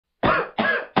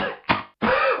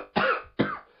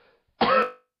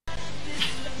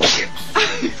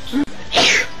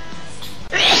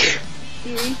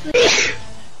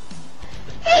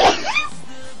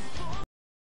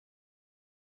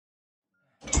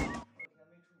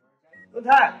轮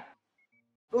胎，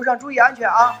路上注意安全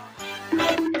啊！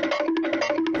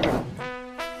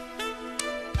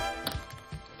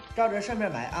照着上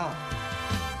面来啊！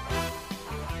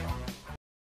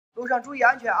路上注意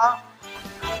安全啊！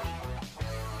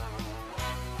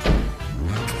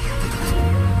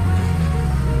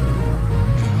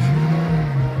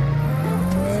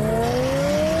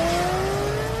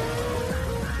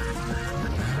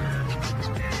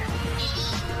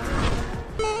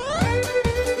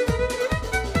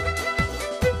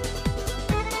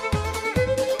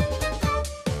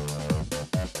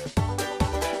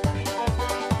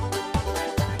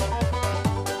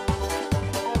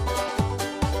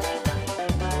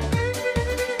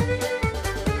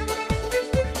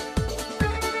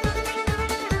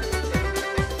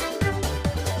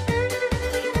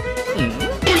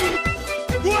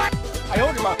哎呦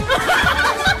我的妈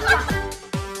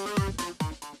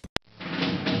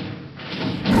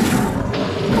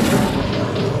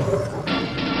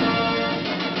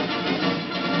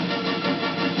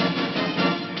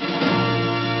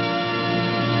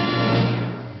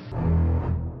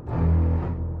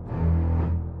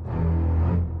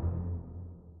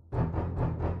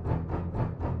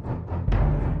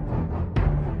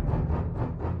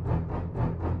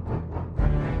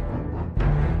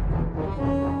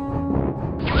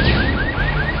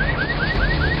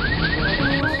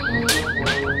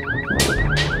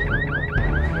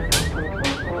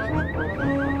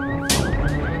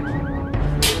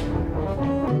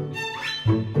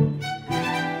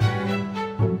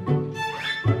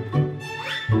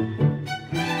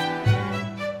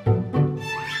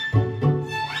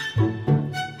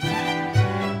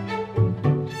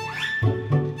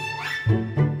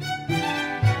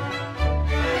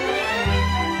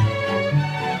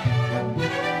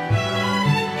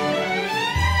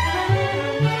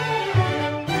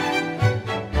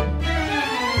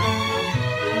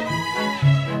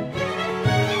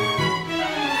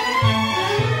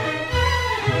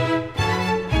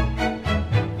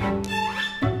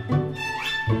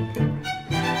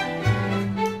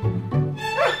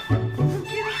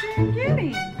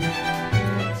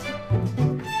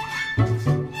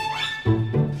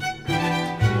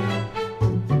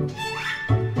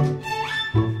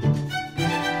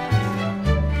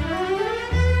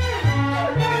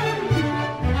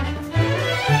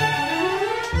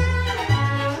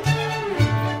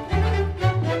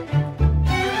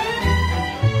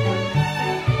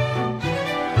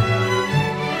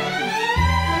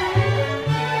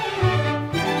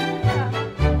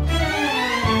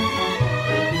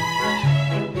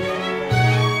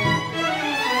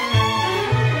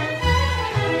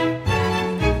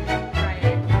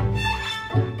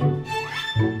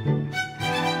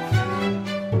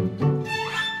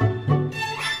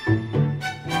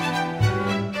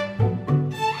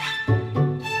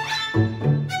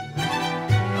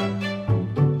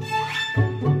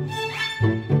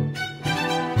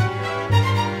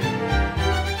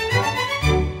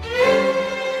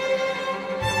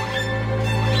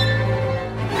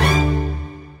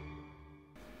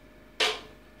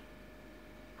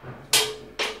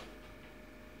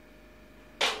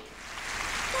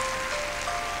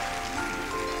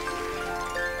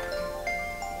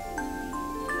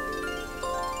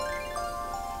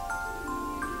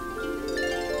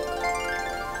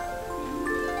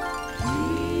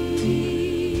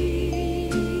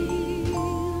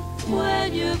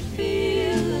！When you're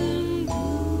feeling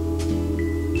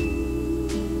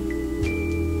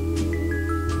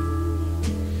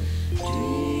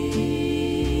dream,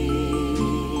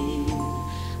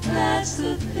 that's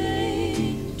the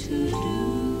thing to do.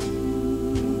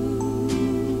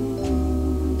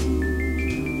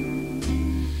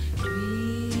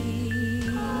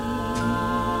 Dream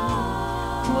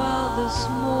while the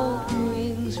smoke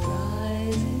rings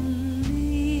rise in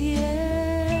the air.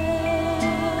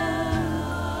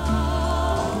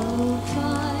 You'll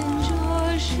find your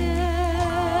share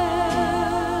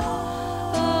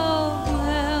of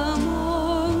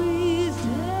memories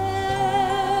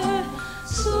there.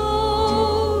 So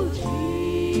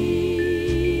dream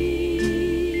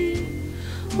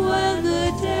when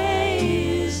the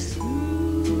day is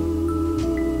through.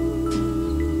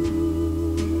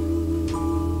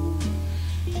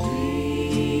 Dream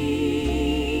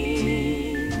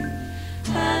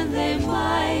and they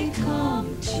might come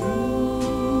true.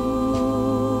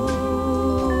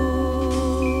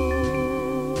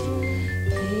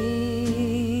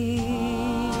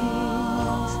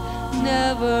 Things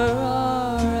never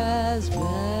are as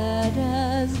bad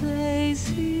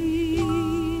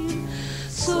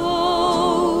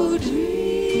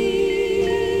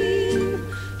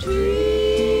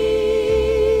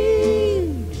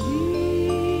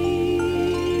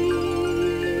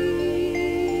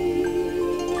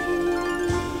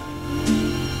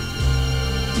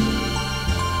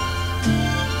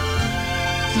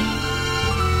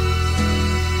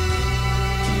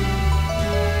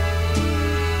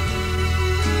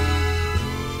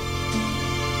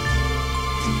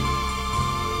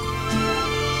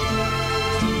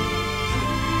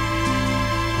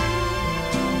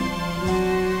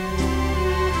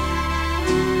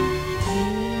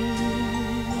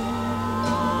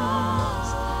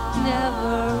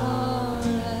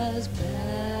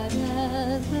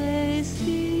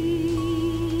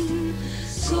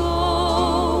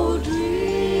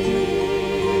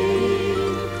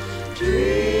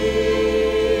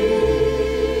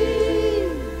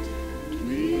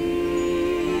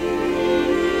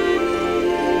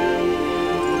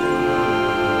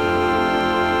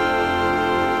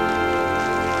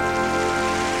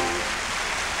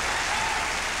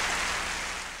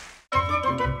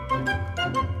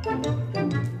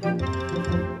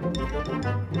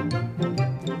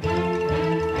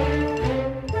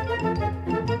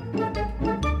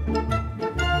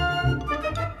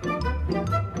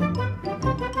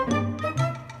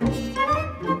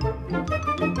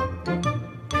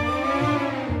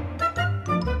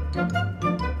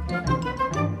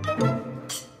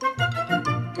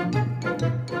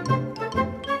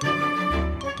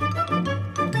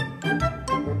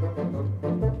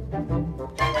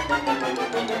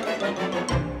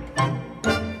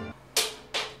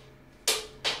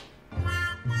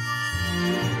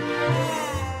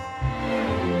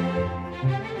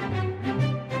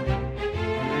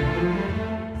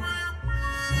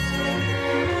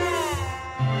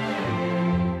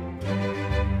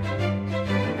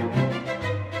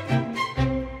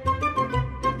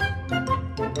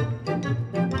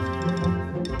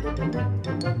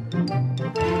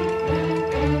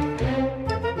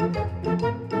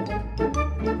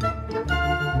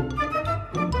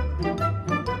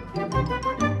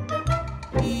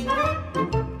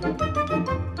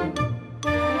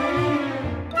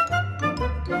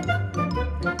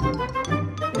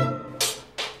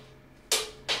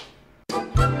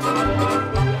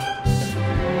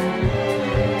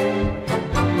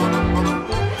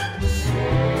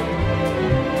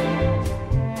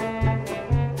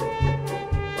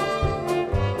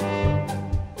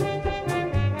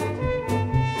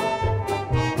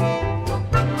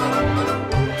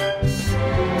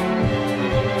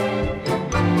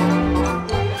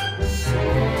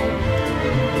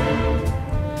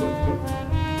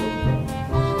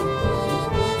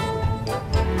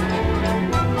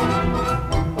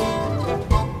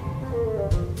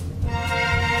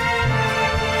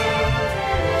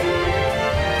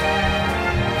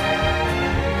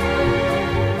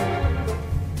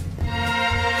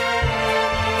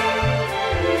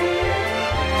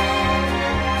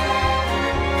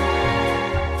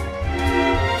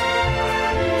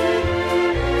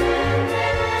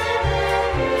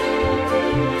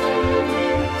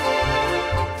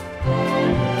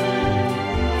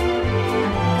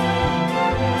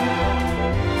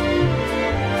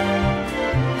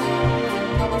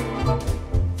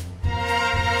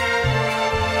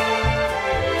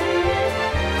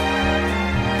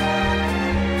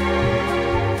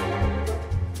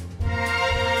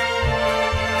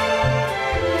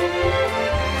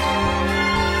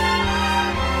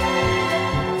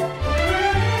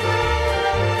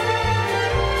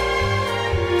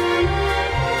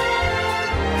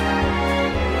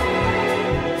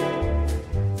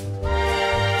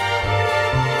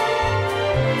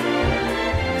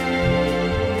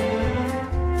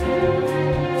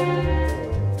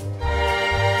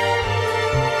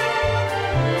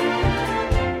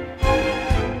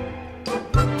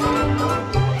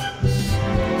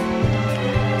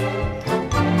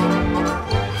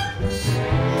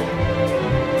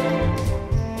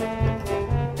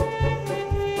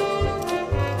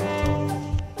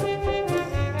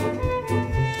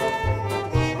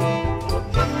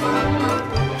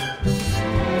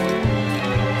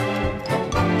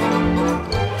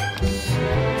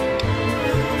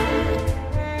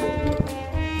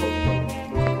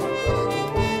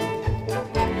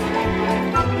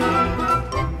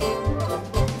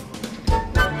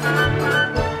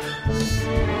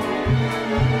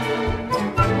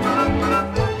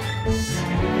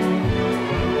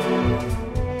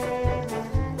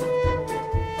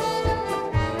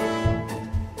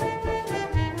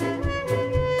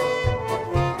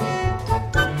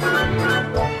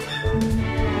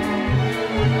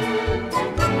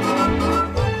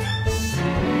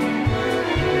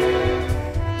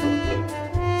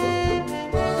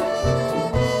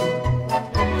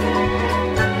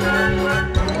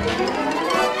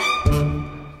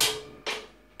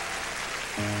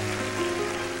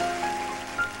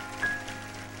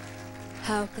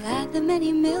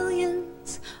many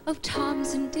millions of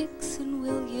Toms and Dicks and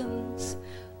Williams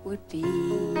would be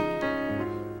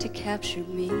to capture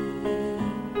me.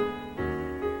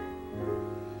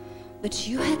 But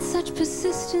you had such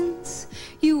persistence,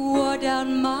 you wore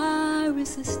down my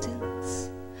resistance.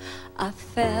 I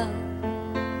fell,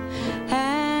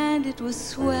 and it was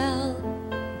swell.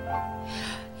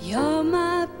 You're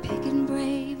my big and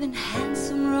brave and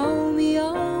handsome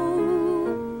Romeo.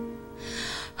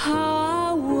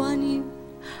 How I won you,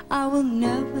 I will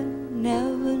never,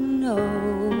 never know.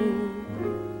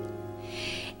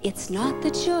 It's not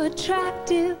that you're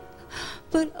attractive,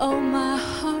 but oh, my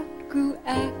heart grew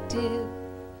active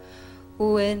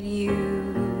when you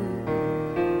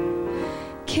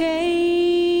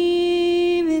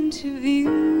came into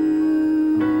view.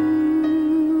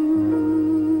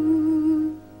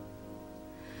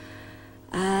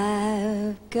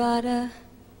 I've got a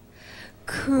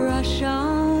crush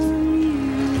on you,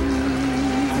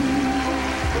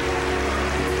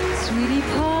 sweetie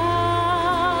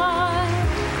pie,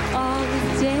 all the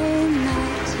day and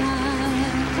night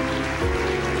time.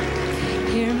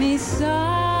 Hear me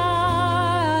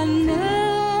sigh, I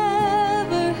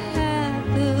never had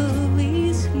the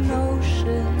least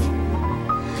notion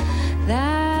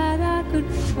that I could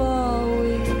fall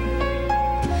with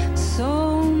so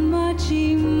much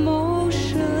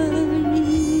emotion.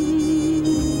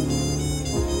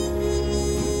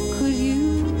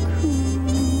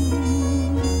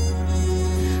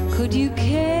 Could you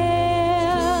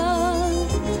care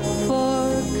for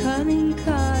a cunning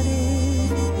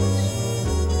cottage?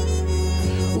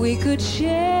 We could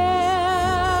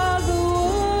share the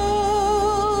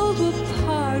world, but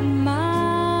pardon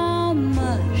my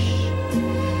mush,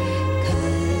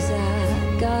 'cause I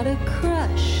got a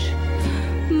crush,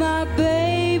 my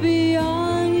baby,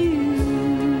 on you.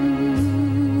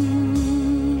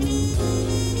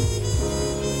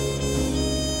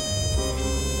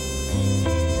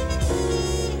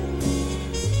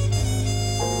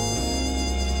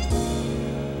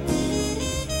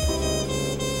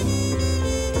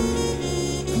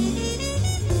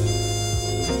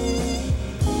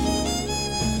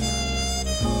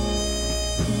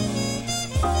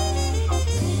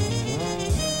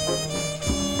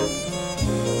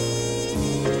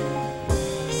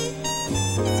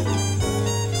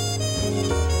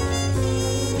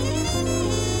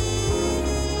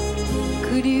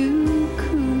 Could you